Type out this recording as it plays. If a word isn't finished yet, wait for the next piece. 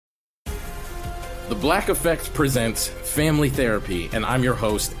The Black Effect presents Family Therapy, and I'm your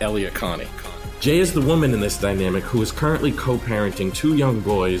host, Elliot Connie. Jay is the woman in this dynamic who is currently co-parenting 2 young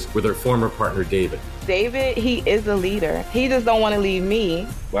boys with her former partner, David. David, he is a leader. He just don't want to leave me.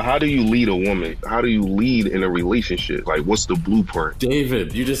 But how do you lead a woman? How do you lead in a relationship? Like, what's the blueprint?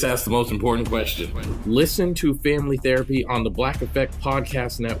 David, you just asked the most important question. Listen to Family Therapy on the Black Effect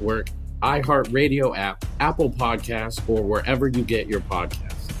Podcast Network, iHeartRadio app, Apple Podcasts, or wherever you get your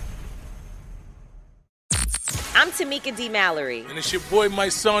podcasts. I'm Tamika D. Mallory. And it's your boy, my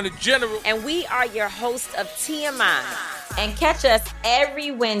son, the General. And we are your hosts of TMI. And catch us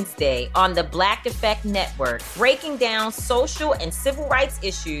every Wednesday on the Black Effect Network, breaking down social and civil rights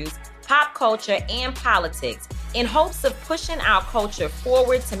issues, pop culture, and politics in hopes of pushing our culture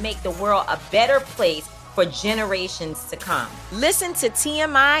forward to make the world a better place for generations to come. Listen to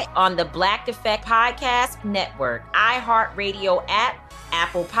TMI on the Black Effect Podcast Network, iHeartRadio app,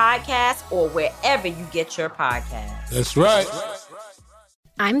 Apple Podcasts, or wherever you get your podcasts. That's right.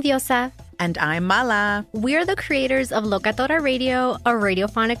 I'm Diosa. And I'm Mala. We're the creators of Locatora Radio, a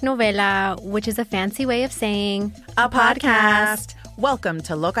radiophonic novela, which is a fancy way of saying a podcast. Welcome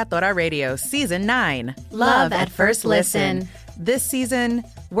to Locatora Radio Season 9. Love at First Listen. This season,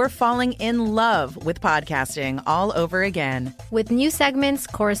 we're falling in love with podcasting all over again. With new segments,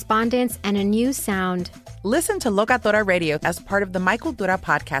 correspondence, and a new sound. Listen to Locatora Radio as part of the My Cultura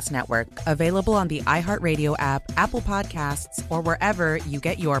Podcast Network, available on the iHeartRadio app, Apple Podcasts, or wherever you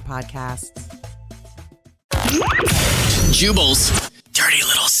get your podcasts. Jubal's dirty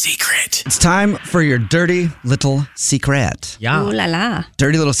little secret. It's time for your dirty little secret. Yeah. Ooh la la.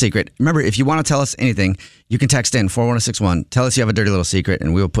 Dirty little secret. Remember, if you want to tell us anything, you can text in 41061. Tell us you have a dirty little secret,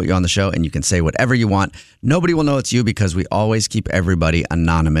 and we will put you on the show, and you can say whatever you want. Nobody will know it's you because we always keep everybody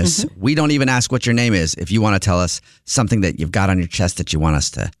anonymous. We don't even ask what your name is. If you want to tell us something that you've got on your chest that you want us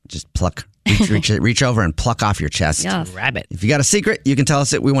to just pluck, reach over and pluck off your chest. Yeah. Grab it. If you got a secret, you can tell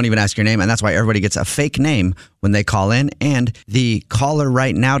us it. We won't even ask your name, and that's why everybody gets a fake name when they call in. And the caller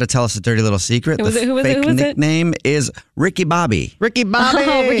right now to tell us a dirty little secret, Who was it? fake nickname is Ricky Bobby. Ricky Bobby.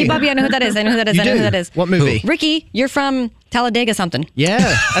 Oh, Ricky Bobby, I know who that is. I know who that is. What movie? Ricky, you're from Talladega something.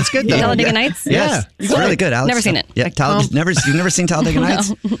 Yeah, that's good though. Talladega Nights? Yeah. It's really good, Alex. Never seen it. Yeah, you've never seen Talladega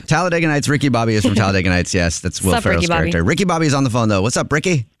Nights? Talladega Nights, Ricky Bobby is from Talladega Nights, yes. That's Will What's up, Ferrell's Ricky Bobby? character. Ricky Bobby is on the phone, though. What's up,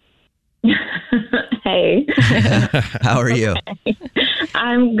 Ricky? Hey, How are you?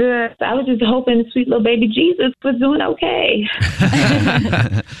 I'm good. I was just hoping sweet little baby Jesus was doing okay.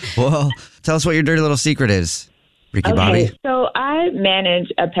 Well, tell us what your dirty little secret is, Ricky Bobby. So I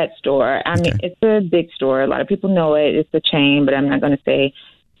manage a pet store. I mean, it's a big store. A lot of people know it. It's a chain, but I'm not going to say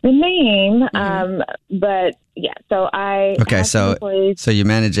the name. But yeah, so I Okay, have some employees. so you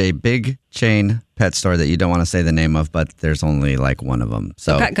manage a big chain pet store that you don't want to say the name of, but there's only like one of them.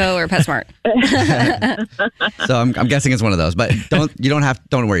 So Petco or PetSmart. So I'm guessing it's one of those. But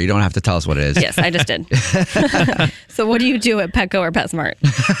don't worry, you don't have to tell us what it is. Yes, I just did. So what do you do at Petco or PetSmart?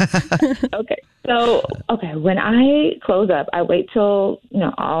 Okay, when I close up, I wait till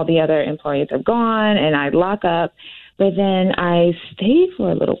all the other employees are gone, and I lock up. But then I stay for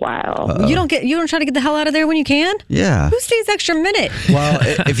a little while. You don't try to get the hell out of there when you can? Yeah. Who stays extra minute? Well,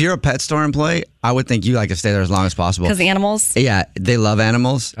 if you're a pet store employee, I would think you like to stay there as long as possible. Because the animals? Yeah, they love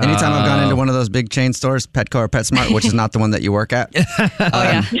animals. Anytime I've gone into one of those big chain stores, Petco or PetSmart, which is not the one that you work at,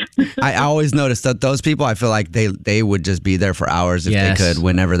 I always notice that those people, I feel like they would just be there for hours if they could,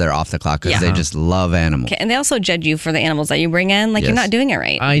 whenever they're off the clock, because they just love animals. Okay, and they also judge you for the animals that you bring in. Like, you're not doing it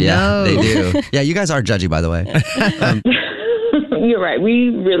right. I know. Yeah, they do. Yeah, you guys are judgy, by the way. You're right. We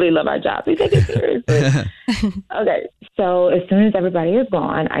really love our job. We take it seriously. Okay. So as soon as everybody is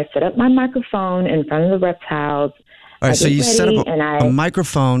gone, I set up my microphone in front of the reptiles. All right, so you set up a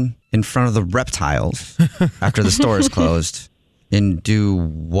microphone in front of the reptiles after the store is closed and do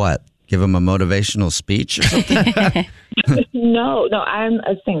what? Give them a motivational speech or something? No, I'm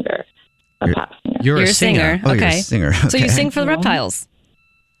a singer. A pop singer. You're a singer. Oh, Okay. you're a singer. So you Okay. sing for the reptiles?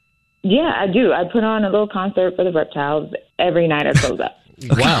 Yeah, I do. I put on a little concert for the reptiles every night I close up.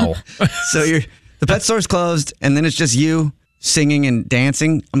 Wow. So the pet store's closed, and then it's just you singing and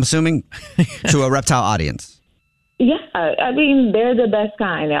dancing, I'm assuming, to a reptile audience. Yeah, I mean, they're the best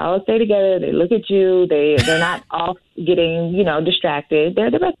kind. They all stay together. They look at you. They're not off getting, distracted. They're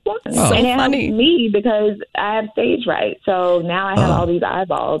the best ones. So and it funny. helps me because I have stage right. So now I have all these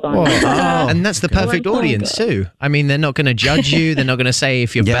eyeballs on me. And that's the perfect audience too. I mean, they're not going to judge you. They're not going to say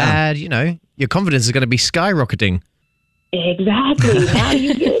if you're bad. Your confidence is going to be skyrocketing. Exactly. Now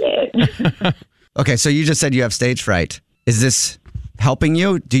you get it. Okay, so you just said you have stage fright. Is this helping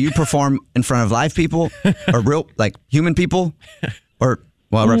you? Do you perform in front of live people or real, like human people? Or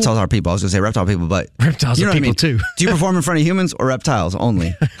Well, reptiles are people. I was going to say reptile people, but reptiles you know are people too. Do you perform in front of humans or reptiles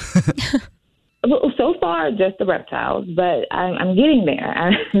only? Well, so far, just the reptiles, but I'm getting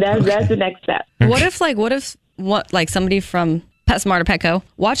there. That's the next step. What if somebody from PetSmart or Petco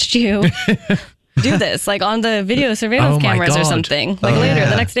watched you do this, like on the video surveillance cameras or something, like later,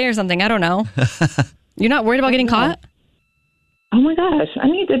 the next day or something? I don't know. You're not worried about getting caught? Oh my gosh, I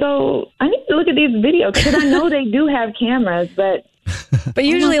need to look at these videos because I know they do have cameras, but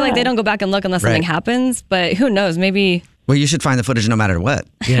usually they don't go back and look unless something happens. But who knows? Maybe. Well, you should find the footage no matter what.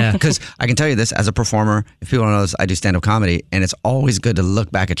 Yeah. Because I can tell you this, as a performer, if people don't know this, I do stand-up comedy, and it's always good to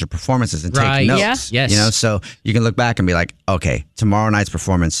look back at your performances and take notes. Yeah. Yes. You know, so you can look back and be like, okay, tomorrow night's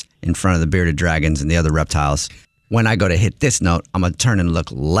performance in front of the bearded dragons and the other reptiles. When I go to hit this note, I'm going to turn and look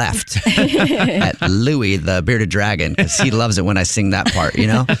left at Louis, the bearded dragon, because he loves it when I sing that part, you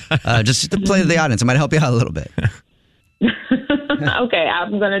know? Just to play to the audience. It might help you out a little bit. Okay,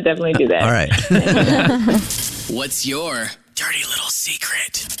 I'm going to definitely do that. All right. What's your dirty little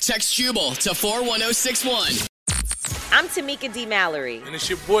secret? Text Jubal to 41061. I'm Tamika D. Mallory. And it's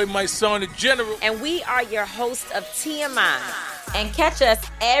your boy, my son, the General. And we are your hosts of TMI. And catch us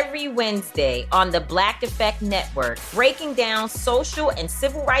every Wednesday on the Black Effect Network, breaking down social and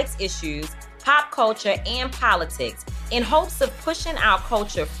civil rights issues, pop culture, and politics in hopes of pushing our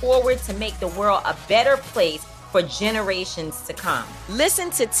culture forward to make the world a better place for generations to come. Listen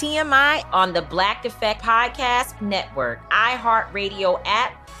to TMI on the Black Effect Podcast Network, iHeartRadio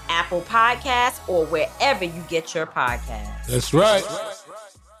app, Apple Podcasts, or wherever you get your podcasts. That's right.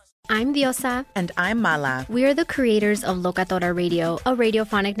 I'm Diosa. And I'm Mala. We are the creators of Locatora Radio, a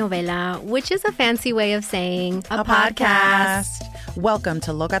radiophonic novela, which is a fancy way of saying a podcast. Welcome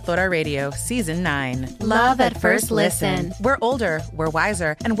to Locatora Radio, Season 9. Love at first listen. We're older, we're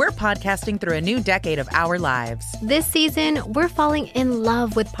wiser, and we're podcasting through a new decade of our lives. This season, we're falling in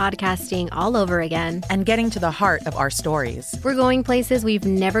love with podcasting all over again. And getting to the heart of our stories. We're going places we've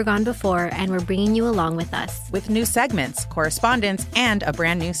never gone before, and we're bringing you along with us. With new segments, correspondence, and a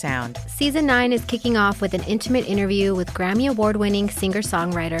brand new sound. Season 9 is kicking off with an intimate interview with Grammy Award-winning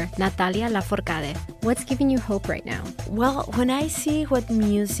singer-songwriter Natalia Lafourcade. What's giving you hope right now? Well, when I see what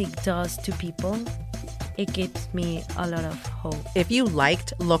music does to people, it gives me a lot of hope. If you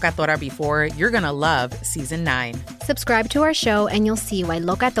liked Locatora before, you're going to love Season 9. Subscribe to our show and you'll see why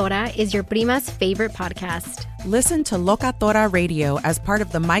Locatora is your prima's favorite podcast. Listen to Locatora Radio as part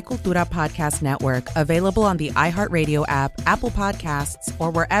of the My Cultura Podcast Network, available on the iHeartRadio app, Apple Podcasts, or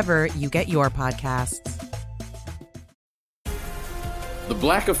wherever you get your podcasts. The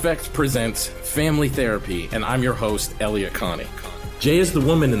Black Effect presents Family Therapy, and I'm your host, Elliot Connie. Jay is the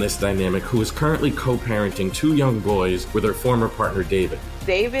woman in this dynamic who is currently co-parenting 2 young boys with her former partner, David.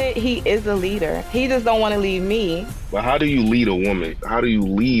 David, he is a leader. He just don't want to leave me. But how do you lead a woman? How do you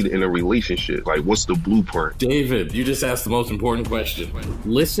lead in a relationship? Like, what's the blueprint? David, you just asked the most important question.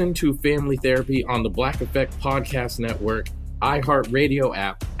 Listen to Family Therapy on the Black Effect Podcast Network, iHeartRadio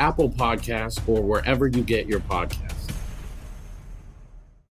app, Apple Podcasts, or wherever you get your podcasts.